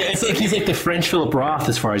love that. Yeah, it's like he's like the French Philip Roth,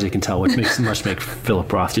 as far as I can tell, which must make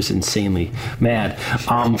Philip Roth just insanely mad.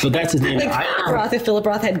 But that's his name. If Philip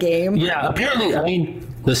Roth had game. Yeah, apparently. I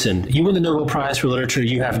mean, listen, you win the Nobel Prize for Literature.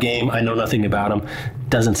 You have game. I know nothing about him.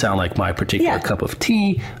 Doesn't sound like my particular cup of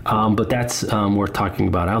tea. But that's worth talking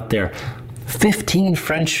about out there. 15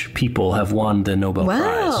 French people have won the Nobel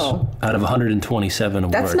Prize out of 127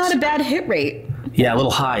 awards. That's not a bad hit rate. Yeah, a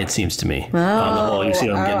little high, it seems to me. On the whole, you see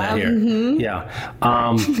what I'm getting at here. Mm-hmm.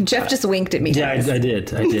 Yeah. Jeff just winked at me. Yeah, I did.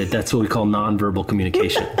 That's what we call nonverbal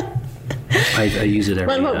communication. I use it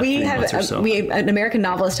every months or so. An American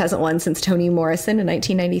novelist hasn't won since Toni Morrison in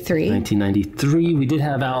 1993. 1993. We did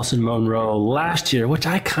have Alison Munro last year, which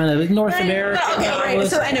I kind of North American. Right.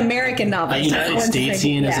 So an American novelist. United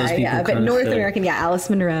Statesian, as those people but North American, Alice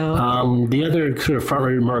Munro. The other sort of front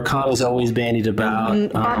runner, Murakami's always bandied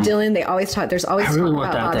about. Bob Dylan. They always talk. There's always talk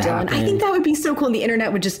about Bob Dylan. Happen. I think that would be so cool, and the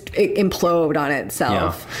internet would just implode on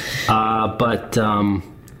itself. Yeah.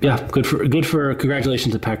 Yeah, good for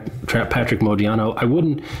congratulations to Patrick Modiano. I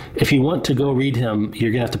wouldn't, if you want to go read him, you're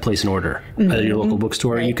gonna have to place an order at your local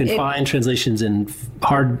bookstore. Right. You can find translations in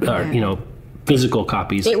hard, physical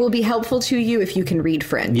copies. It will be helpful to you if you can read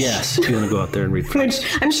French. Yes, if you want to go out there and read French.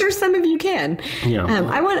 Which I'm sure some of you can. Yeah.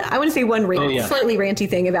 I want to say one slightly ranty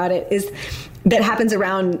thing about it is that happens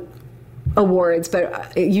around awards,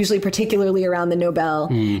 but usually particularly around the Nobel,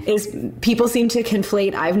 is people seem to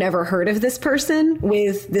conflate I've never heard of this person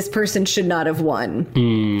with this person should not have won.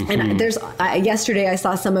 And there's yesterday I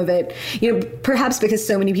saw some of it, perhaps because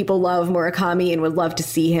so many people love Murakami and would love to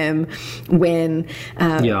see him win.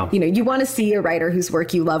 You want to see a writer whose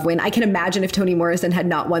work you love win. I can imagine if Toni Morrison had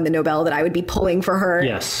not won the Nobel that I would be pulling for her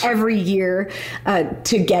every year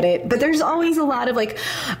to get it. But there's always a lot of like,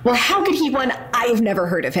 well, how could he win? I've never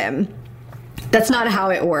heard of him. That's not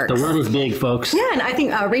how it works. The world is big, folks. Yeah, and I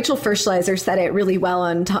think Rachel Ferschleiser said it really well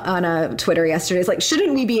on Twitter yesterday. It's like,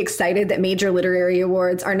 shouldn't we be excited that major literary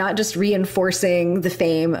awards are not just reinforcing the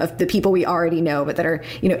fame of the people we already know, but that are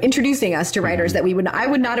introducing us to writers that I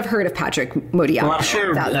would not have heard of Patrick Modiano. Well,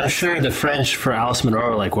 I'm sure the French for Alice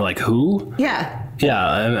Munro were like, who? Yeah. Yeah,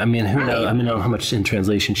 I mean, who knows? I mean, I don't know how much in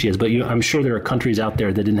translation she is, but I'm sure there are countries out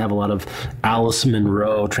there that didn't have a lot of Alice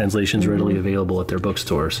Munro translations readily available at their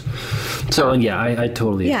bookstores. So, I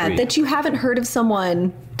totally agree. Yeah, that you haven't heard of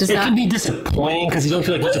someone it can be disappointing because you don't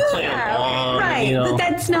feel like you have to play along. Right, but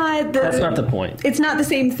that's not the point. It's not the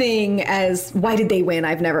same thing as why did they win?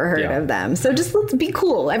 I've never heard of them. So just let's be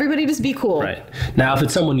cool. Everybody just be cool. Right. Now, if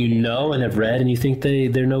it's someone you know and have read and you think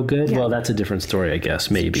they're no good, well, that's a different story, I guess,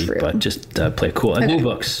 maybe. But just play it cool. New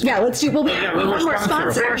books. Yeah, let's do. Well, we have one more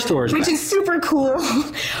sponsor, Horror Stores, which is super cool.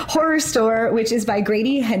 Horror Store, which is by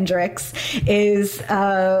Grady Hendrix, is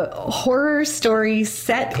a horror story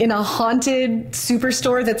set in a haunted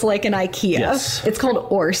superstore store that's like an IKEA. Yes. It's called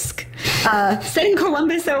Orsk, set in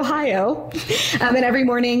Columbus, Ohio. And every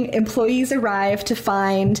morning, employees arrive to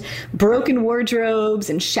find broken wardrobes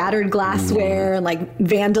and shattered glassware and like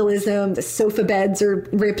vandalism. The sofa beds are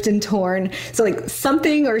ripped and torn. So like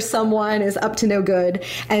something or someone is up to no good.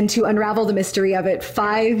 And to unravel the mystery of it,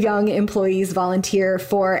 5 young employees volunteer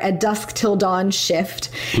for a dusk till dawn shift,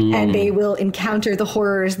 and they will encounter the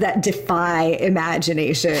horrors that defy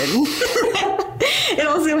imagination. It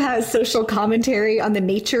also has social commentary on the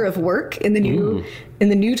nature of work in the new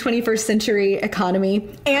 21st century economy.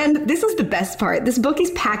 And this is the best part. This book is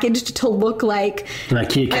packaged to look like an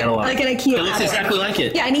IKEA catalog. Like an IKEA catalog. It looks exactly like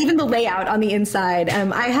it. Yeah, and even the layout on the inside.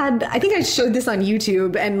 I think I showed this on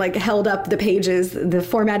YouTube and like held up the pages. The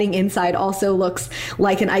formatting inside also looks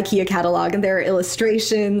like an IKEA catalog, and there are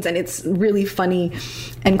illustrations, and it's really funny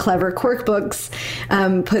and clever. Quirk Books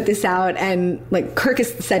put this out, and like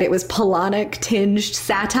Kirkus said, it was Polonic tinged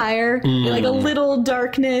satire, like a little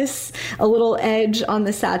darkness, a little edge on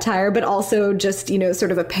the satire, but also just, you know,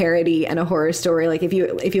 sort of a parody and a horror story. Like if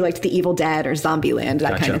you liked The Evil Dead or Zombieland,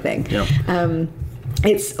 that kind of thing. Yep.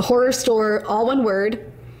 It's horror store, all one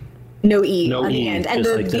word, no E on the end. And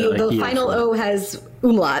the final O has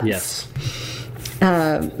umlauts. Yes.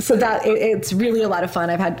 So that it's really a lot of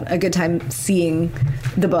fun. I've had a good time seeing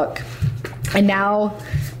the book. And now,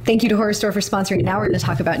 thank you to Horror Store for sponsoring. Now we're going to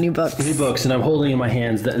talk about new books. New books, and I'm holding in my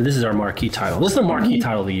hands, this is our marquee title. This is the marquee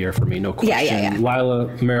title of the year for me, no question. Yeah.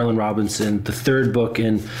 Lila Marilyn Robinson, the 3rd book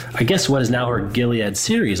in, I guess, what is now her Gilead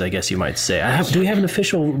series, I guess you might say. Do we have an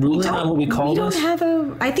official ruling on what we call this?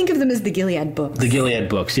 I think of them as the Gilead books. The Gilead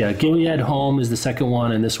books, yeah. Gilead Home is the second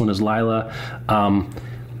one, and this one is Lila.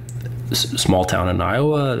 Small town in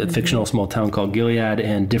Iowa, a fictional small town called Gilead,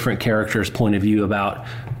 and different characters' point of view about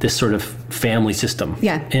this sort of family system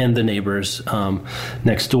and the neighbors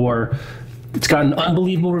next door. It's gotten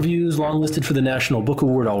unbelievable reviews, long listed for the National Book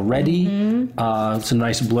Award already. Some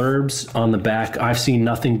nice blurbs on the back. I've seen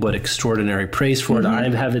nothing but extraordinary praise for it. I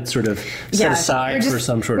have it sort of set aside for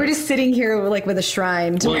some sort of... We're just sitting here like with a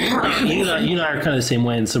shrine. You and I are kind of the same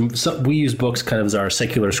way. And we use books kind of as our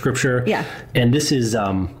secular scripture. Yeah. And this is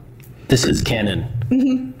canon.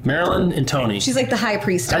 Marilyn and Tony. She's like the high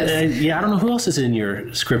priestess. I don't know who else is in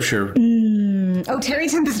your scripture. Terry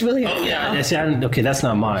Tempest Williams. Oh, yeah. Okay, that's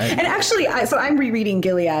not mine. And actually, so I'm rereading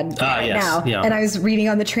Gilead now. Yeah. And I was reading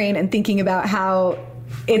on the train and thinking about how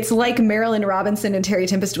it's like Marilyn Robinson and Terry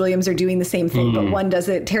Tempest Williams are doing the same thing,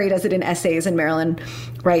 but Terry does it in essays and Marilyn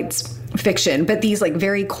writes fiction. But these like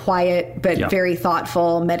very quiet but very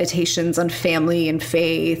thoughtful meditations on family and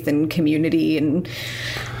faith and community, and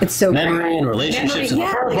it's so memory and relationships and a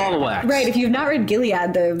whole ball of wax. Right. If you've not read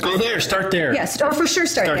Gilead, go there. Start there. Yes, for sure.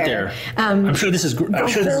 Start there. I'm sure this is great, but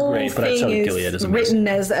I've started Gilead is written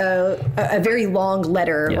as a very long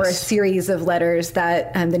letter or a series of letters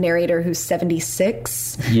that the narrator, who's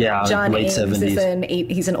 76, John late Ames,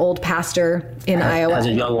 70s. he's an old pastor in Iowa. Has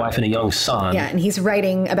a young wife and a young son. Yeah, and he's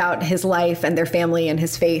writing about his life and their family and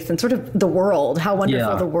his faith and sort of the world, how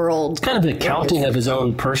wonderful the world. It's kind of an accounting of his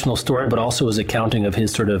own personal story, but also his accounting of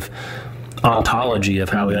his sort of ontology of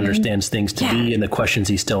how he understands things to be and the questions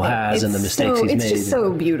he still has and the mistakes he's made. It's just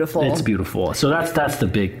so beautiful. It's beautiful. So that's the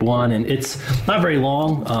big one, and it's not very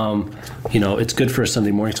long. It's good for a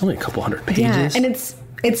Sunday morning. It's only a couple hundred pages. Yeah, and it's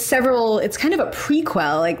kind of a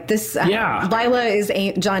prequel. Like this, Lila is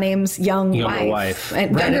John Ames' young wife.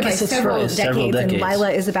 And right, by several decades. And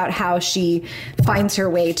Lila is about how she finds her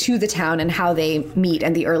way to the town and how they meet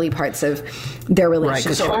and the early parts of their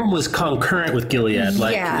relationship. Right, because Home was concurrent with Gilead.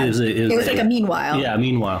 It was like a meanwhile. Yeah,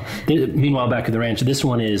 meanwhile. Meanwhile back at the ranch. This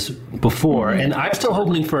one is before, and I'm still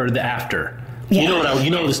hoping for the after. Yeah. You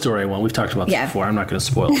know the story I want. We've talked about this before. I'm not going to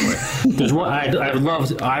spoil it for you. There's one I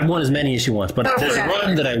want as many as she wants, but there's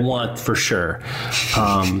one that I want for sure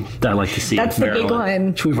that I'd like to see. That's Marilyn. The big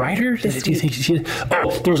one. Should we write her? Do you think she?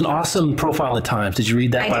 There was an awesome profile in the Times. Did you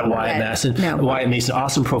read that by Wyatt Mason? No. Wyatt Mason,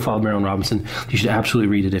 awesome profile of Marilyn Robinson. You should absolutely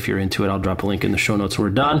read it if you're into it. I'll drop a link in the show notes when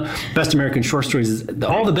we're done. Best American Short Stories.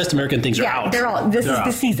 All the Best American things are out. This is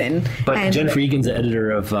the season. But Jennifer Egan's the editor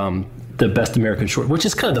of the Best American Short, which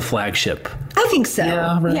is kind of the flagship. I think so.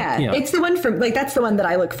 Yeah, right. Yeah. It's the one that's the one that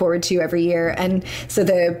I look forward to every year. And so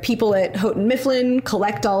the people at Houghton Mifflin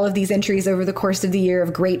collect all of these entries over the course of the year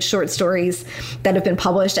of great short stories that have been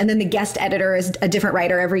published. And then the guest editor is a different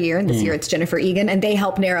writer every year. And this year it's Jennifer Egan. And they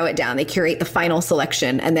help narrow it down. They curate the final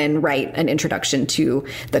selection and then write an introduction to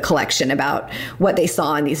the collection about what they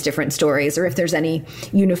saw in these different stories or if there's any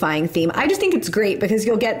unifying theme. I just think it's great because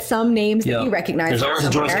you'll get some names that you recognize. There's always a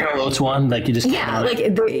Joyce Carol Oates one. Like you just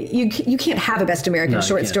you can't have a Best American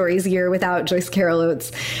Short Stories year without Joyce Carol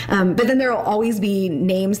Oates. But then there will always be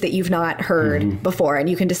names that you've not heard before, and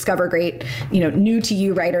you can discover great, new to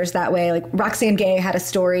you writers that way. Like Roxane Gay had a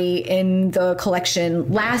story in the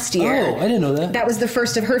collection last year. Oh, I didn't know that. That was the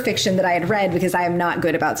first of her fiction that I had read, because I am not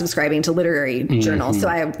good about subscribing to literary journals. So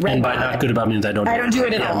I read And by not good about means I don't do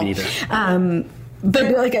it at all. Me either. But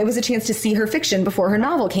it was a chance to see her fiction before her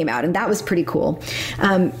novel came out, and that was pretty cool.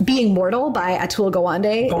 Being Mortal by Atul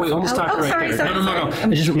Gawande. Oh, we almost talked right there. Sorry.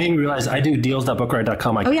 No. It just made me realize I do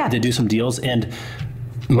deals.bookriot.com. They do some deals, and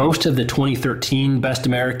most of the 2013 Best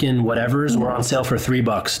American whatevers were on sale for $3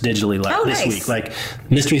 digitally this week. Like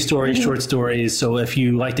mystery stories, short stories. So if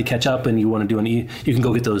you like to catch up and you want to do you can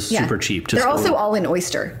go get those super cheap. They're also all in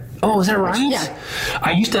Oyster. Oh, is that right? Yeah.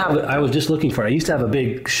 I was just looking for it. I used to have a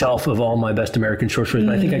big shelf of all my Best American short stories,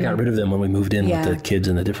 but I think I got rid of them when we moved in with the kids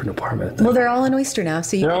in the different apartment. Well, they're all in Oyster now.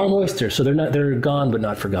 So they're all in Oyster, so they're gone but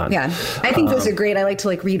not forgotten. Yeah. I think those are great. I like to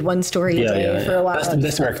read one story a day for a while.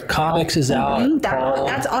 Best American Comics is out.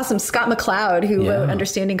 That's awesome. Scott McCloud, who wrote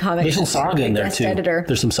Understanding Comics. There's some saga in there too. Editor.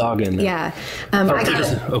 There's some saga in there. Yeah.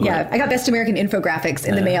 I got Best American Infographics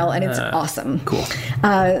in the mail, and it's awesome. Cool.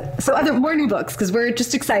 So more new books, because we're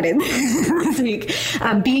just excited this week.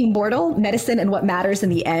 Being Mortal, Medicine and What Matters in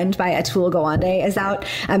the End by Atul Gawande is out.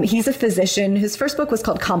 He's a physician whose first book was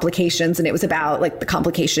called Complications, and it was about the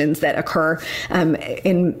complications that occur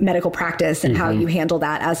in medical practice and how you handle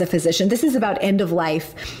that as a physician. This is about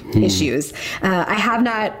end-of-life issues. I have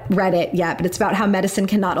not read it yet, but it's about how medicine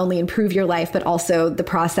can not only improve your life, but also the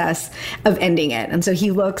process of ending it. And so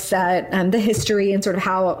he looks at the history and sort of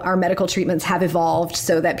how our medical treatments have evolved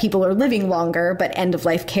so that people are living longer, but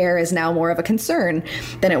end-of-life care is now more of a concern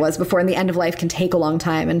than it was before. And the end of life can take a long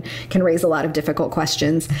time and can raise a lot of difficult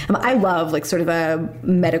questions. I love sort of a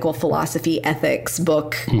medical philosophy ethics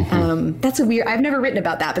book. That's I've never written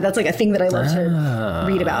about that, but that's a thing that I love to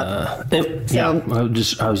read about.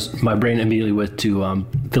 My brain immediately went to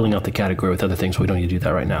filling out the category with other things. We don't need to do that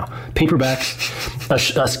right now.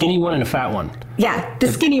 Paperbacks, a skinny one and a fat one. Yeah, the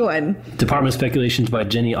skinny one. Department of Speculations by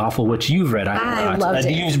Jenny Offel, which you've read. I loved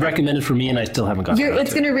it. You recommended for me, and I still haven't gotten it.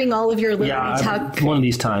 It's going to ring all of your Liberty Tuck. One of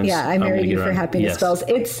these times. Yeah, I Married You for Happiness Spells.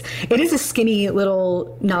 It is a skinny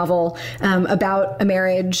little novel about a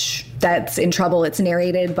marriage that's in trouble. It's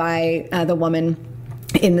narrated by the woman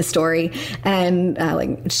in the story, and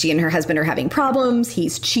she and her husband are having problems.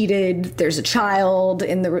 He's cheated. There's a child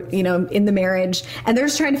in the marriage, and they're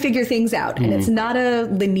just trying to figure things out. And it's not a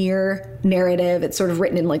linear narrative. It's sort of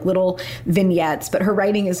written in little vignettes, but her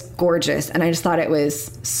writing is gorgeous, and I just thought it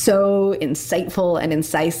was so insightful and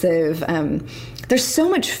incisive. There's so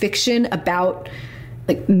much fiction about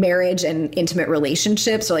marriage and intimate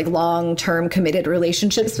relationships, or long-term committed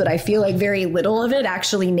relationships, but I feel very little of it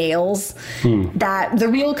actually nails the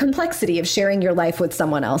real complexity of sharing your life with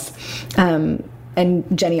someone else. And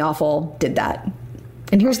Jenny Offel did that.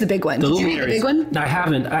 And here's the big one. Did you read the big one? I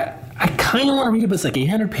haven't. I kind of want to read it, but it's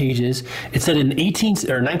 800 pages. It's set in 18th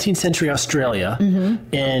or 19th century Australia,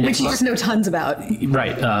 and which you just know tons about.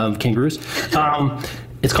 Right, kangaroos.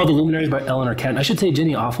 It's called The Luminaries by Eleanor Catton. I should say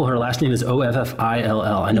Jenny Offel. Her last name is Offill.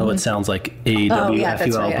 I know it sounds like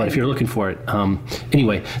AWFUL, but if you're looking for it.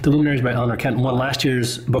 Anyway, The Luminaries by Eleanor Catton won last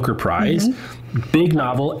year's Booker Prize. Big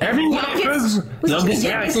novel. Everyone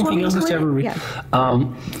youngest ever read.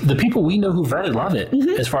 The people we know who've read it love it,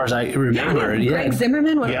 as far as I remember. Greg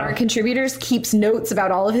Zimmerman, one of our contributors, keeps notes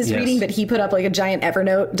about all of his reading, but he put up a giant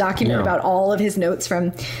Evernote document about all of his notes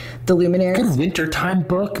from The Luminaries. Good wintertime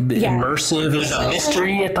book, immersive, there's a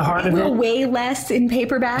mystery at the heart of it. Way less in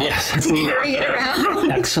paperback to carry it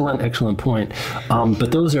around. Excellent point.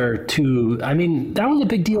 But those are two, that was a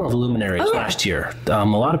big deal of The Luminaries last year. A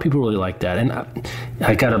lot of people really liked that. And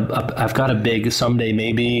I've got a big someday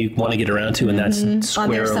maybe want to get around to, and that's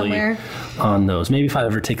squarely on those. Maybe if I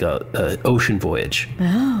ever take a ocean voyage,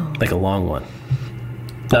 a long one.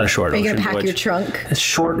 Not a short ocean voyage. Are you going to pack your trunk? A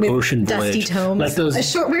short ocean voyage. Dusty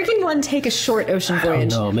tomes. Where can one take a short ocean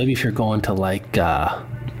voyage? I don't know. Maybe if you're going to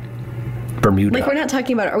Bermuda. We're not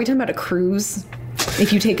talking about, are we talking about a cruise?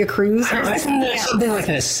 If you take a cruise? Something like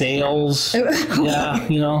that, sails. I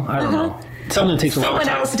don't know. Something that takes a long time.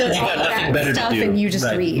 Someone else does all that stuff and you just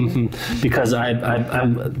read. Because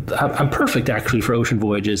I'm perfect actually for ocean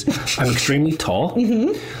voyages. I'm extremely tall,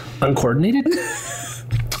 uncoordinated.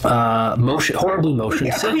 Horribly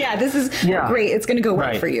motion sick. This is great. It's going to go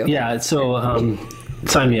well for you. Yeah, so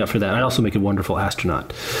sign me up for that. I also make a wonderful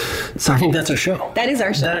astronaut. So I think that's our show. That is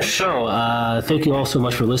our show. Thank you all so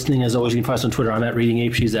much for listening. As always, you can find us on Twitter. I'm at Reading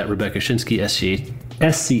Ape. She's at Rebecca Schinsky, SCH.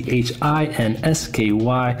 SCHINSKY.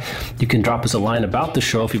 You can drop us a line about the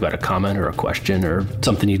show if you've got a comment or a question or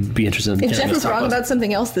something you'd be interested in. If Jeff is wrong about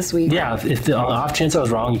something else this week. Yeah, if on the off chance I was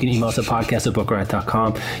wrong, you can email us at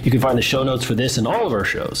podcast@bookriot.com. You can find the show notes for this and all of our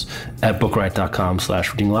shows at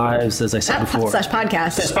bookriot.com/readinglives. As I said before.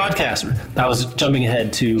 /podcast. This podcast. I was jumping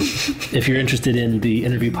ahead to, if you're interested in the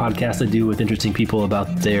interview podcast I do with interesting people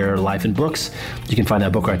about their life and books, you can find that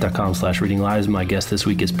at bookriot.com/readinglives. My guest this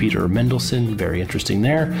week is Peter Mendelsohn. Very interesting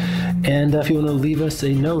there. And if you want to leave us a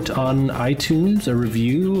note on iTunes, a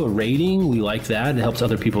review, a rating, we like that. It helps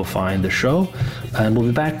other people find the show. And we'll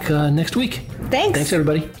be back next week. Thanks. Thanks,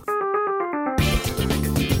 everybody.